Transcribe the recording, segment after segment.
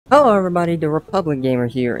Hello everybody, TheRepublicGamer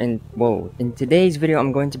here, and in today's video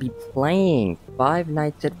I'm going to be playing Five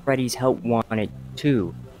Nights at Freddy's Help Wanted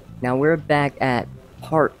 2. Now we're back at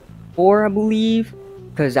part 4, I believe,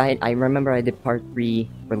 because I remember I did part 3,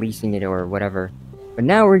 releasing it or whatever. But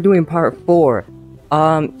now we're doing part 4.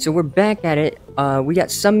 So we're back at it. We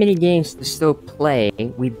got some mini games to still play.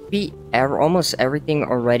 We beat almost everything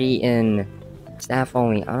already in staff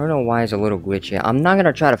only. I don't know why it's a little glitchy. I'm not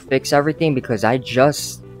gonna try to fix everything because I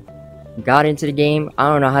just got into the game. I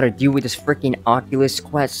don't know how to deal with this freaking Oculus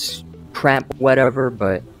Quest crap, whatever,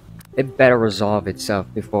 but it better resolve itself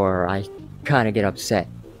before I kind of get upset.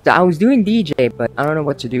 So I was doing DJ, but I don't know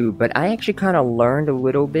what to do, but I actually kind of learned a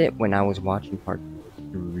little bit when I was watching part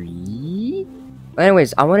 3. But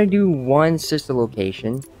anyways, I want to do one sister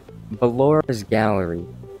location, Ballora's Gallery.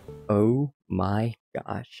 Oh my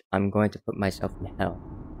gosh, I'm going to put myself in hell.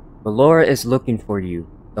 Ballora is looking for you.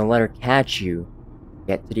 Don't let her catch you.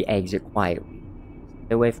 Get to the exit quietly.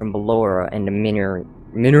 Stay away from Ballora and the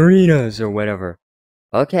Minorinas or whatever.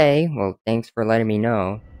 Okay, well, thanks for letting me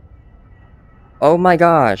know. Oh my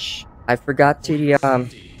gosh, I forgot to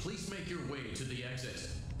Please make your way to the exit.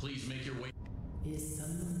 Please make your way. Is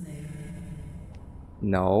someone there?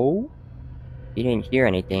 No? You didn't hear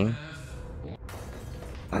anything.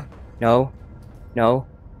 No. No.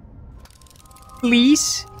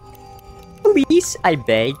 Please? Please, I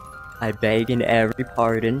beg. I beg in every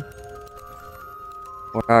pardon.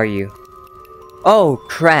 Where are you? Oh,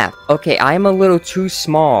 crap. Okay, I'm a little too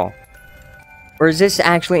small. Or is this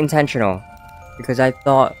actually intentional? Because I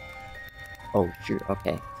thought... Oh, shoot,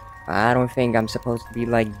 okay. I don't think I'm supposed to be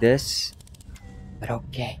like this. But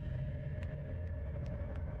okay.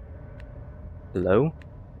 Hello?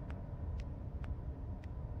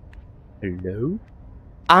 Hello?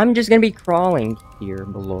 I'm just gonna be crawling here,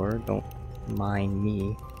 Ballora. Don't mind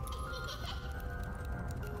me.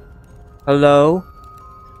 Hello?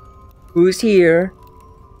 Who's here?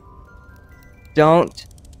 Don't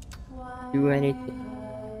do anything.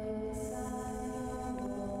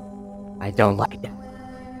 I don't like that.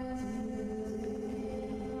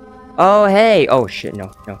 Oh, hey! Oh, shit,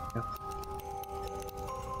 no, no, no.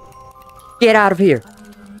 Get out of here!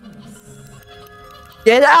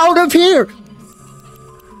 Get out of here!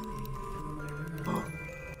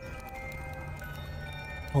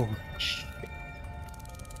 Oh, shit.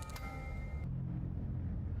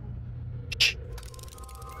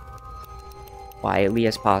 Quietly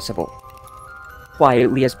as possible.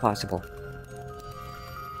 Quietly as possible.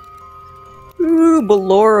 Ooh,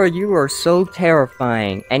 Ballora, you are so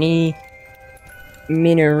terrifying. Any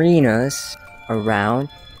Minorinas around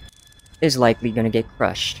is likely gonna get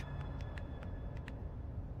crushed.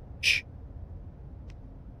 Shh.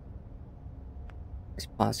 It's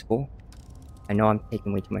possible. I know I'm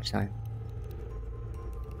taking way too much time.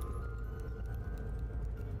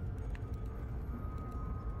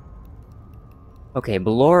 Okay,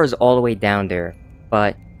 Ballora's all the way down there,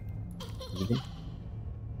 but...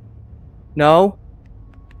 No!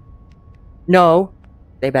 No!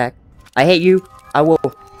 Stay back. I hate you. I will...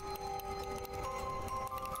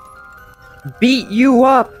 beat you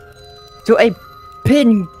up! To a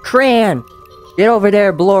pin crayon! Get over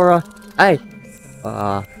there, Ballora! Hey!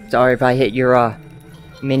 Sorry if I hit your,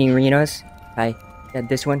 mini arenas. I had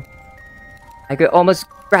this one. I could almost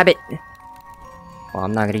grab it! Well,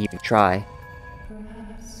 I'm not gonna even try.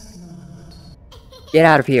 Get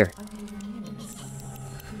out of here.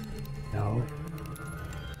 No.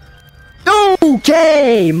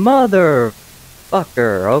 Okay,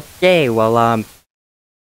 motherfucker. Okay, well,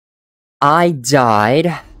 I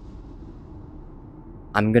died.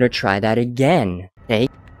 I'm gonna try that again. Okay?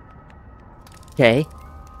 Okay.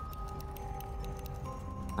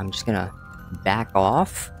 I'm just gonna back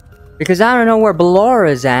off. Because I don't know where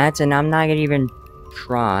Ballora's at, and I'm not gonna even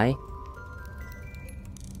try.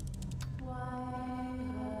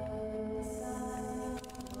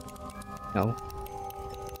 No.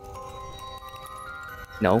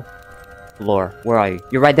 No. Ballora, where are you?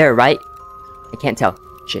 You're right there, right? I can't tell.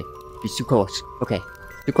 Shit. She's too close. Okay.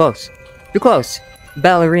 Too close. Too close.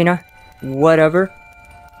 Ballerina. Whatever.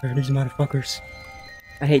 Where are these motherfuckers?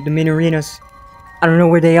 I hate the Minorinas. I don't know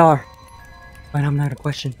where they are. But I'm not a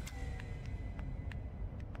question.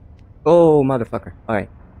 Oh, motherfucker. Alright.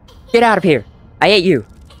 Get out of here. I hate you.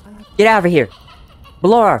 Get out of here.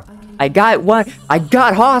 Ballora, I got one. I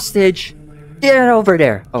got hostage. Get over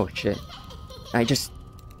there. Oh, shit. I just...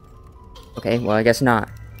 Okay, well, I guess not.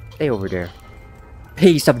 Stay over there.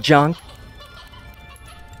 Piece of junk.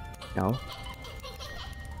 No.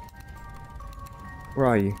 Where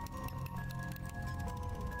are you?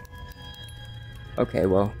 Okay,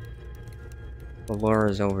 well.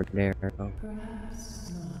 Ballora's over there. Oh.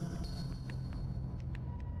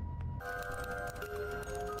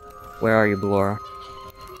 Where are you, Ballora?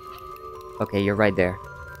 Okay, you're right there.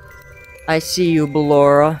 I see you,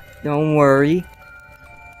 Ballora. Don't worry.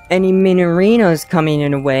 Any Minarino's coming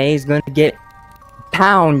in the way is gonna get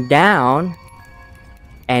pound down.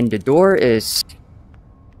 And the door is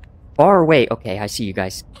far away. Okay, I see you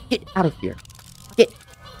guys. Get out of here. Get.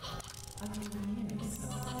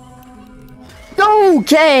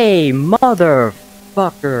 Okay,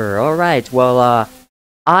 motherfucker. Alright, well,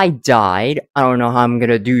 I died. I don't know how I'm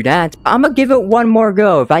gonna do that. I'm gonna give it one more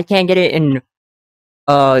go. If I can't get it in,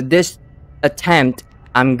 this attempt,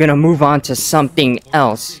 I'm gonna move on to something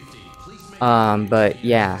else. But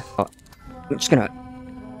yeah. Oh, I'm just gonna...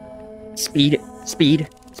 Speed.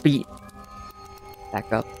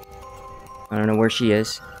 Back up. I don't know where she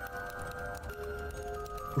is.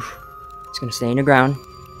 Oof. Just gonna stay in the ground.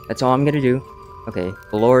 That's all I'm gonna do. Okay,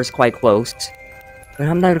 Ballora's quite close. But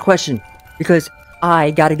I'm not gonna question, because I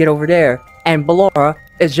gotta get over there, and Ballora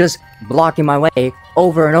is just blocking my way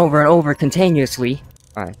over and over and over continuously.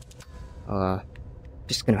 Alright.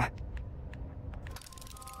 Just gonna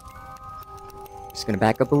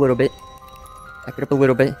back up a little bit. Back it up a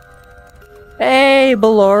little bit. Hey,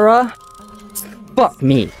 Ballora! Fuck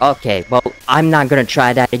me. Okay, well, I'm not gonna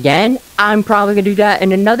try that again. I'm probably gonna do that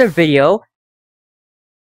in another video.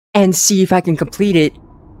 And see if I can complete it.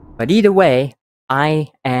 But either way,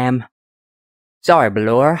 I am... Sorry,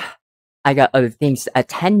 Ballora. I got other things to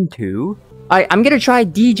attend to. Alright, I'm gonna try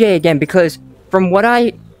DJ again because from what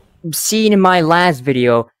I seen in my last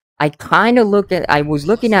video, I was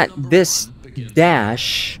looking at this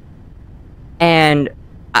dash and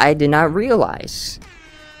I did not realize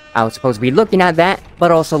I was supposed to be looking at that,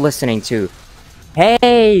 but also listening to.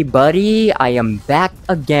 Hey, buddy, I am back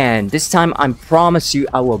again. This time, I promise you,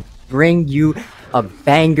 I will bring you a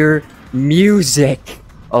banger music.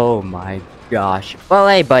 Oh my gosh. Well,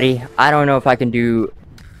 hey, buddy, I don't know if I can do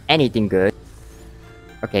anything good.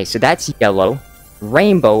 Okay, so that's yellow,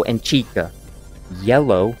 rainbow, and chica.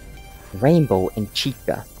 Yellow, rainbow, and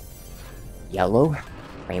chica. Yellow,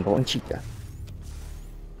 rainbow, and chica.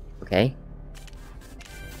 Okay.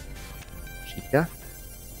 Chica.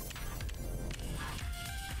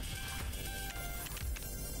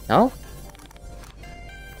 No?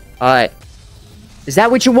 Alright. Is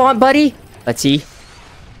that what you want, buddy? Let's see.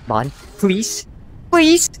 Come on. Please.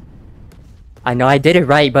 Please! I know I did it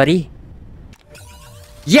right, buddy.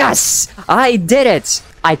 Yes! I did it!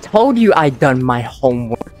 I told you I'd done my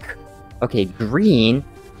homework. Okay, green,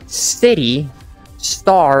 city,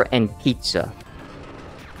 star, and pizza.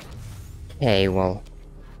 Okay, well...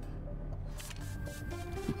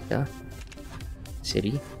 Pizza,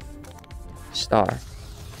 city, star.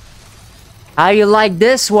 How you like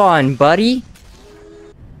this one, buddy?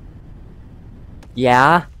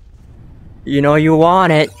 Yeah? You know you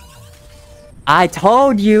want it. I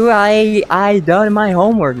told you I done my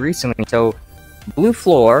homework recently. So, blue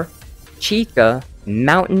floor, chica,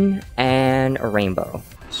 mountain, and a rainbow.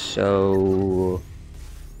 So...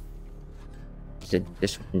 Is it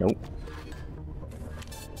this one? Nope.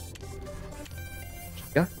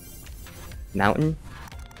 Chica, mountain,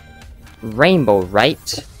 rainbow,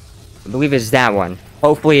 right? I believe it's that one.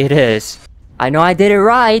 Hopefully it is. I know I did it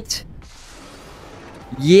right.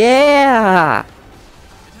 Yeah!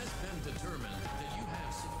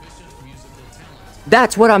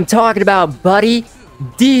 That's what I'm talking about, buddy.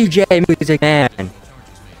 DJ Music Man.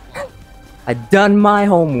 I done my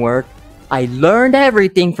homework. I learned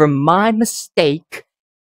everything from my mistake.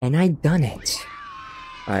 And I done it.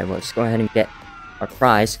 Alright, well, let's go ahead and get our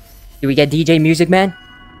prize. Do we get DJ Music Man?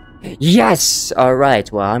 Yes!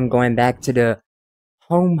 Alright, well, I'm going back to the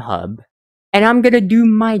home hub. And I'm gonna do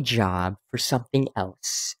my job for something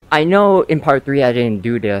else. I know in part 3 I didn't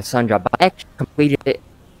do the sun job, but I actually completed it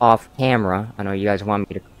off camera. I know you guys want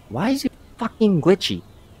me to... Why is it fucking glitchy?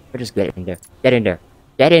 But just get in there. Get in there.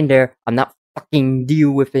 Get in there. I'm not fucking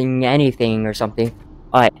deal-withing anything or something.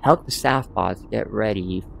 Alright, help the staff boss get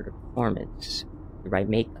ready for the performance. The right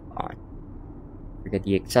makeup on. Forget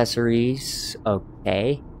the accessories.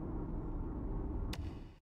 Okay.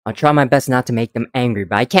 I'll try my best not to make them angry,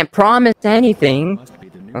 but I can't promise anything.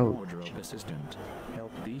 Oh.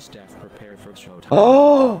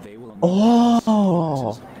 Oh!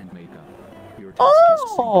 Oh!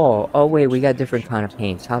 Oh! Oh wait, we got different kind of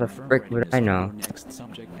paints. How the frick would I know?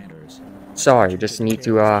 Sorry, just need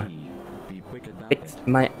to fix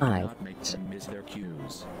my eye.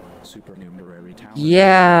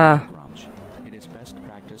 Yeah.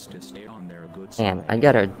 Man, I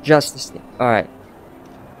gotta adjust this thing. Alright.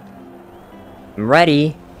 I'm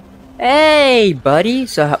ready. Hey, buddy.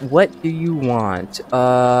 So, what do you want?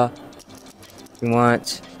 You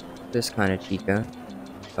want this kind of chica.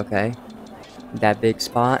 Okay. That big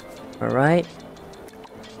spot. Alright.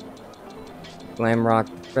 Glamrock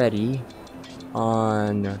Freddy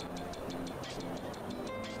on...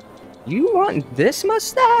 You want this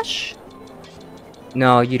mustache?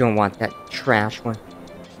 No, you don't want that trash one.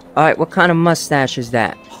 Alright, what kind of mustache is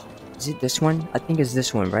that? Is it this one? I think it's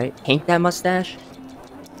this one, right? Paint that mustache?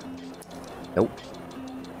 Nope.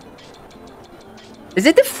 Is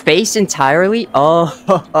it the face entirely? Oh,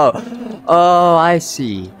 oh, I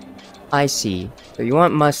see. I see. So you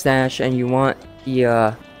want mustache and you want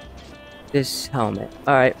the, this helmet.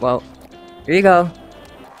 Alright, well, here you go.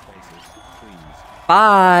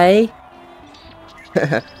 Bye!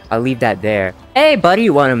 I'll leave that there. Hey, buddy,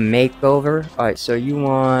 you want a makeover? Alright, so you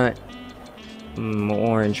want...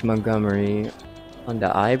 Orange Montgomery on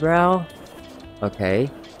the eyebrow? Okay.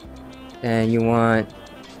 And you want...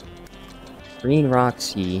 Green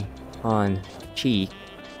Roxy on cheek.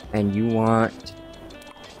 And you want...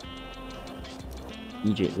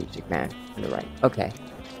 DJ Music Man on the right. Okay.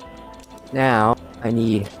 Now, I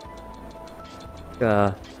need...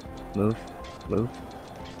 Move.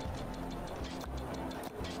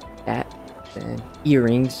 That. And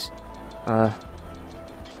earrings.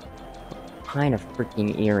 Kind of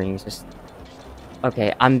freaking earrings. Just...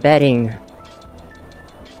 Okay, I'm betting...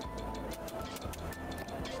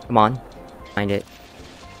 Come on. Find it.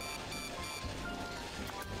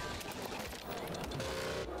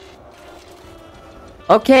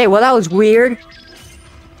 Okay, well that was weird.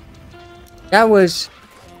 That was...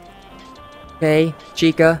 Okay,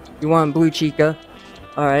 Chica. You want blue Chica.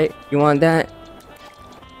 Alright, you want that?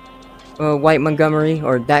 White Montgomery,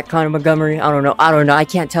 or that kind of Montgomery? I don't know, I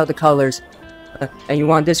can't tell the colors. And you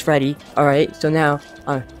want this Freddy. Alright, so now...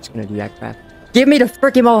 I'm just gonna do that crap. Give me the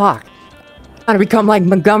freaking mohawk! Gotta become like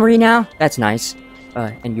Montgomery now? That's nice.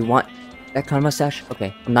 And you want that kind of mustache?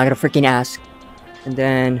 Okay, I'm not gonna freaking ask. And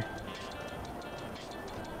then...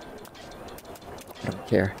 I don't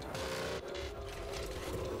care.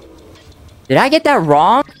 Did I get that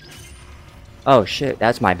wrong? Oh shit,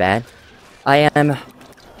 that's my bad. I am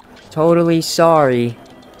totally sorry.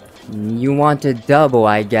 You wanted double,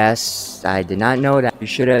 I guess. I did not know that. You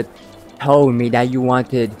should have told me that you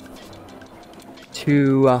wanted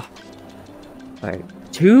two, alright.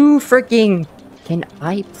 Two freaking... Can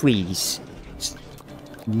I please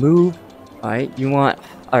move? Alright, you want...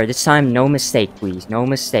 Alright, this time, no mistake, please. No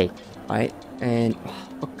mistake. Alright, and...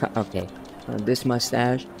 Okay. This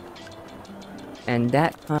mustache. And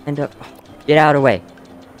that kind of... Get out of the way.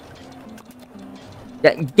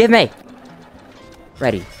 Give me!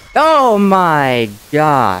 Ready. Oh my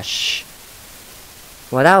gosh.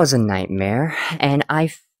 Well, that was a nightmare. And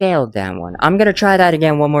I failed that one. I'm gonna try that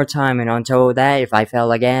again one more time. And until that, if I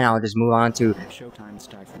fail again, I'll just move on to...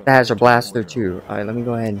 Hazard Blaster 2. Alright, let me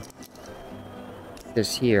go ahead and...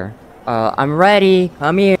 This here. I'm ready.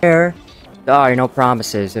 Come here. Sorry, no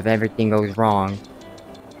promises if everything goes wrong.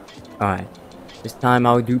 Alright. This time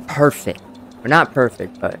I'll do perfect. Or not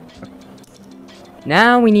perfect, but...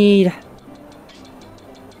 Now we need...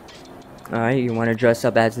 Alright, you want to dress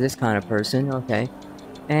up as this kind of person. Okay.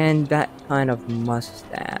 And that kind of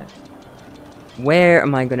mustache. Where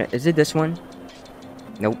am I gonna... Is it this one?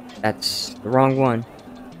 Nope. That's the wrong one.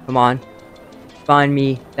 Come on. Find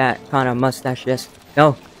me that kind of mustache. Yes.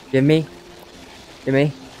 No. Give me. Give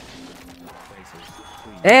me.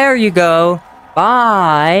 There you go.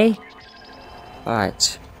 Bye.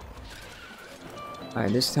 Alright.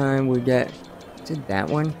 Alright, this time we get... Is it that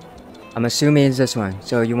one? I'm assuming it's this one.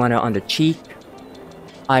 So you want it on the cheek,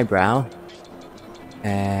 eyebrow,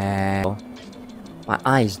 and... My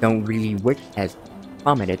eyes don't really work as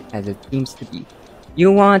prominent as it seems to be.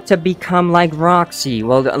 You want to become like Roxy.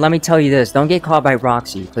 Well, let me tell you this. Don't get caught by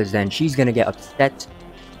Roxy, because then she's gonna get upset.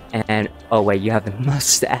 And... Oh wait, you have the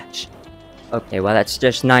mustache. Okay, well that's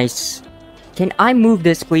just nice. Can I move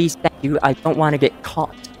this, please? Thank you. I don't want to get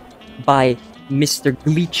caught by Mr.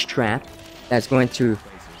 Glitch Trap. That's going to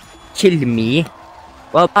kill me.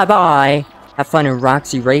 Well, bye-bye. Have fun in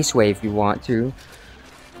Roxy Raceway if you want to.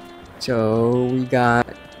 So, we got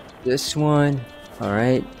this one.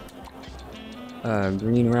 Alright.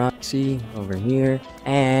 Green Roxy over here.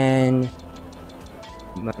 And...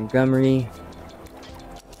 Montgomery.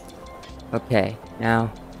 Okay,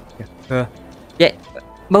 now... Get...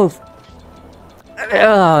 Move!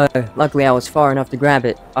 Luckily I was far enough to grab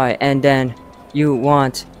it. Alright, and then... You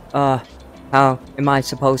want... How am I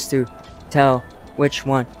supposed to tell which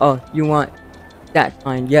one? Oh, you want that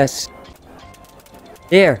kind, yes.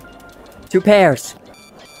 Here. 2 pairs.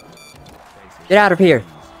 Get out of here.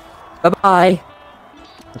 Bye-bye.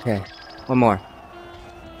 Okay, one more.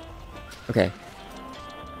 Okay.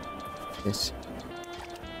 This.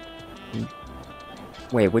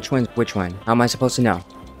 Wait, which one's which one? How am I supposed to know?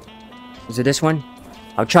 Is it this one?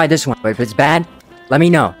 I'll try this one, but if it's bad, let me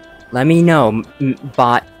know. Let me know,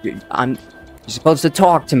 bot. You're supposed to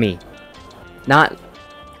talk to me. Not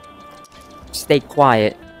stay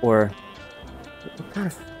quiet, or... What kind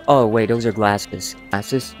of... Oh, wait, those are glasses.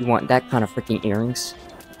 Glasses? You want that kind of freaking earrings?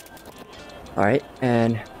 Alright,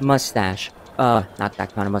 and mustache. Not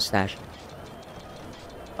that kind of mustache.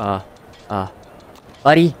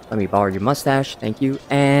 Buddy, let me borrow your mustache, thank you.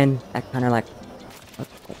 And that kind of like...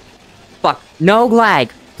 Fuck, no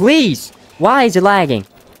lag! Please! Why is it lagging?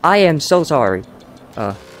 I am so sorry.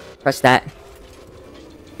 Press that.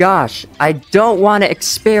 Gosh, I don't want to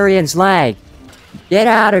experience lag. Get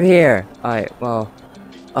out of here. Alright, well...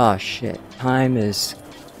 Oh, shit. Time is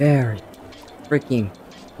very freaking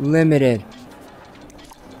limited.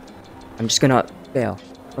 I'm just gonna fail.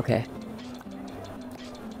 Okay.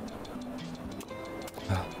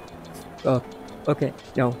 Oh, okay.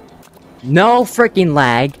 No. No freaking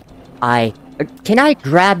lag. Can I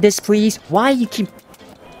grab this, please? Why you keep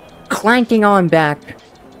clanking on back?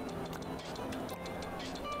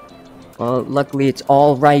 Well, luckily it's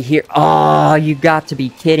all right here. Oh, you got to be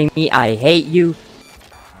kidding me. I hate you.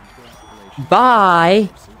 Bye.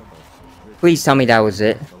 Please tell me that was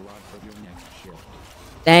it.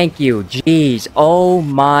 Thank you. Jeez. Oh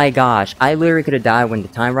my gosh. I literally could have died when the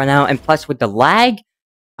time ran out. And plus with the lag,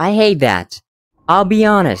 I hate that. I'll be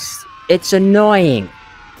honest. It's annoying.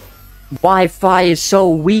 Wi-Fi is so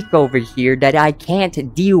weak over here that I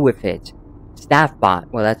can't deal with it. Staff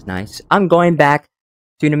bot. Well, that's nice. I'm going back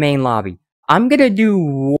to the main lobby. I'm gonna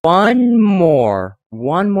do one more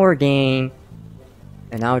game,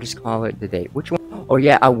 and I'll just call it the day. Which one? Oh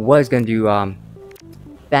yeah, I was gonna do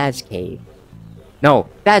Faz Cave. No,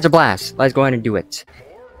 Faz a Blast. Let's go ahead and do it.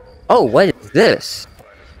 Oh, what is this?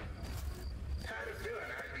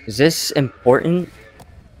 Is this important?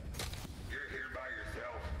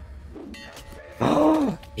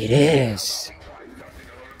 Oh, it is.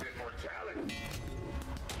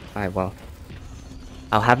 Alright, well.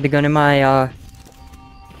 I'll have the gun in my,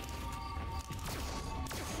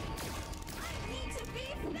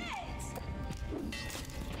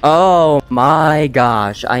 Oh my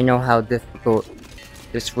gosh, I know how difficult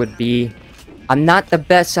this would be. I'm not the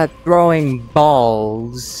best at throwing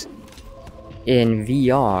balls in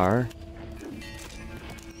VR.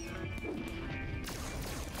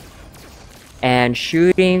 And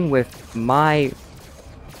shooting with my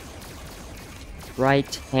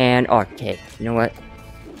right hand. Okay, you know what?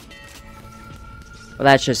 Well,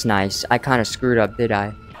 that's just nice. I kind of screwed up, did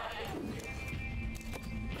I?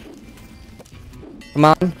 Come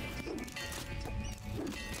on.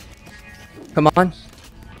 Come on.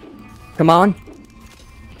 Come on.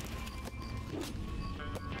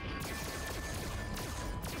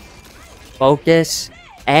 Focus.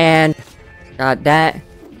 And got that.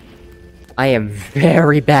 I am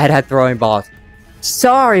very bad at throwing balls.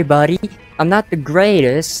 Sorry, buddy. I'm not the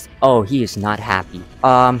greatest. Oh, he is not happy.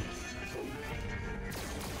 Come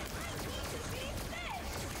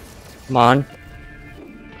on.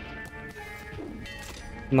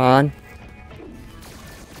 Come on.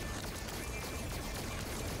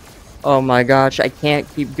 Oh my gosh, I can't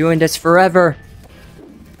keep doing this forever.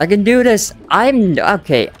 I can do this.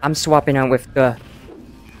 Okay, I'm swapping out with the...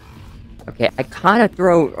 Okay, I kind of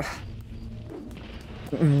throw...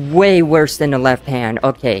 way worse than the left hand.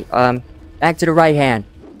 Okay, back to the right hand.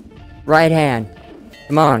 Right hand.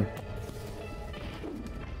 Come on.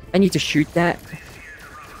 I need to shoot that.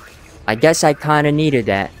 I guess I kind of needed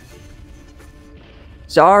that.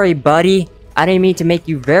 Sorry, buddy. I didn't mean to make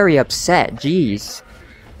you very upset. Jeez.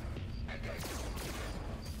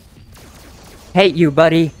 Hate you,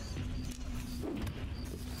 buddy.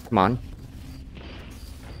 Come on.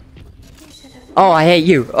 Oh, I hate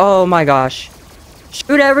you. Oh my gosh.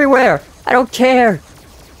 Shoot everywhere. I don't care.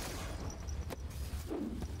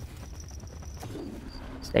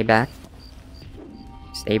 Stay back.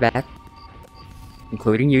 Stay back.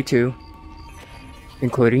 Including you two.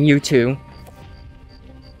 Including you two.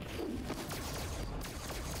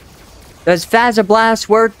 Does Faz Blast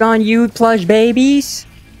work on you plush babies?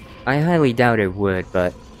 I highly doubt it would,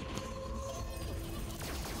 but...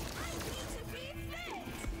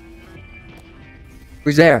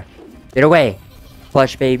 Who's there? Get away,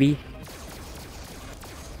 plush baby.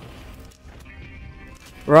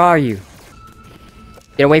 Where are you?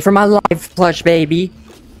 Get away from my life, plush baby.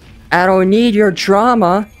 I don't need your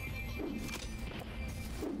trauma.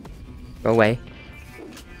 Go away.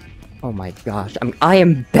 Oh my gosh, I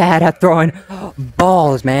am bad at throwing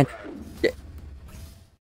balls, man. Did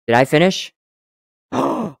I finish?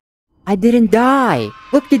 I didn't die.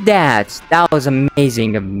 Look at that. That was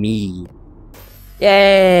amazing of me.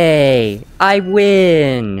 Yay! I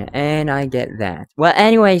win! And I get that. Well,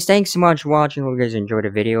 anyways, thanks so much for watching. Hope you guys enjoyed the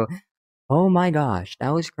video. Oh my gosh, that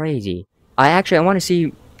was crazy. I want to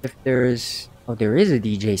see if there's... Oh, there is a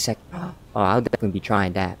DJ sec... Oh, I'll definitely be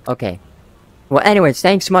trying that. Okay. Well, anyways,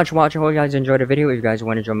 thanks so much for watching. Hope you guys enjoyed the video. If you guys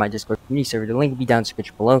want to join my Discord community server, the link will be down in the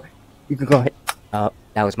description below. You can go ahead...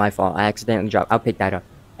 that was my fault. I accidentally dropped. I'll pick that up.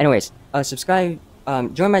 Anyways, subscribe...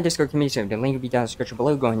 join my Discord community server. The link will be down in the description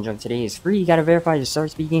below. Go ahead and join today. It's free. You gotta verify to start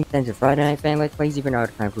speaking. Thanks to Friday Night Fan Let's Plays, even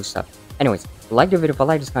other kind of cool stuff. Anyways, like the video if you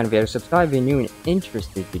like this kind of video, subscribe if you're new and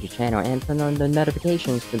interested to the channel, and turn on the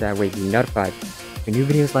notifications so that way you'll be notified for new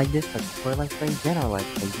videos like this, like for Let's Play, general Let's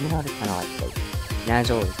Play, you know, the kind of Let's Play. And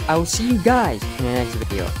as always, I will see you guys in the next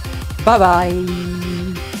video. Bye bye!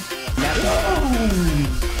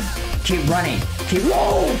 Keep running! Keep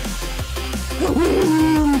rolling!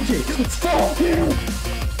 Stop him!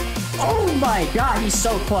 Oh my god, he's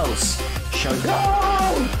so close! Shut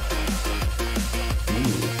down!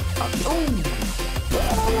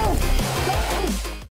 Oh!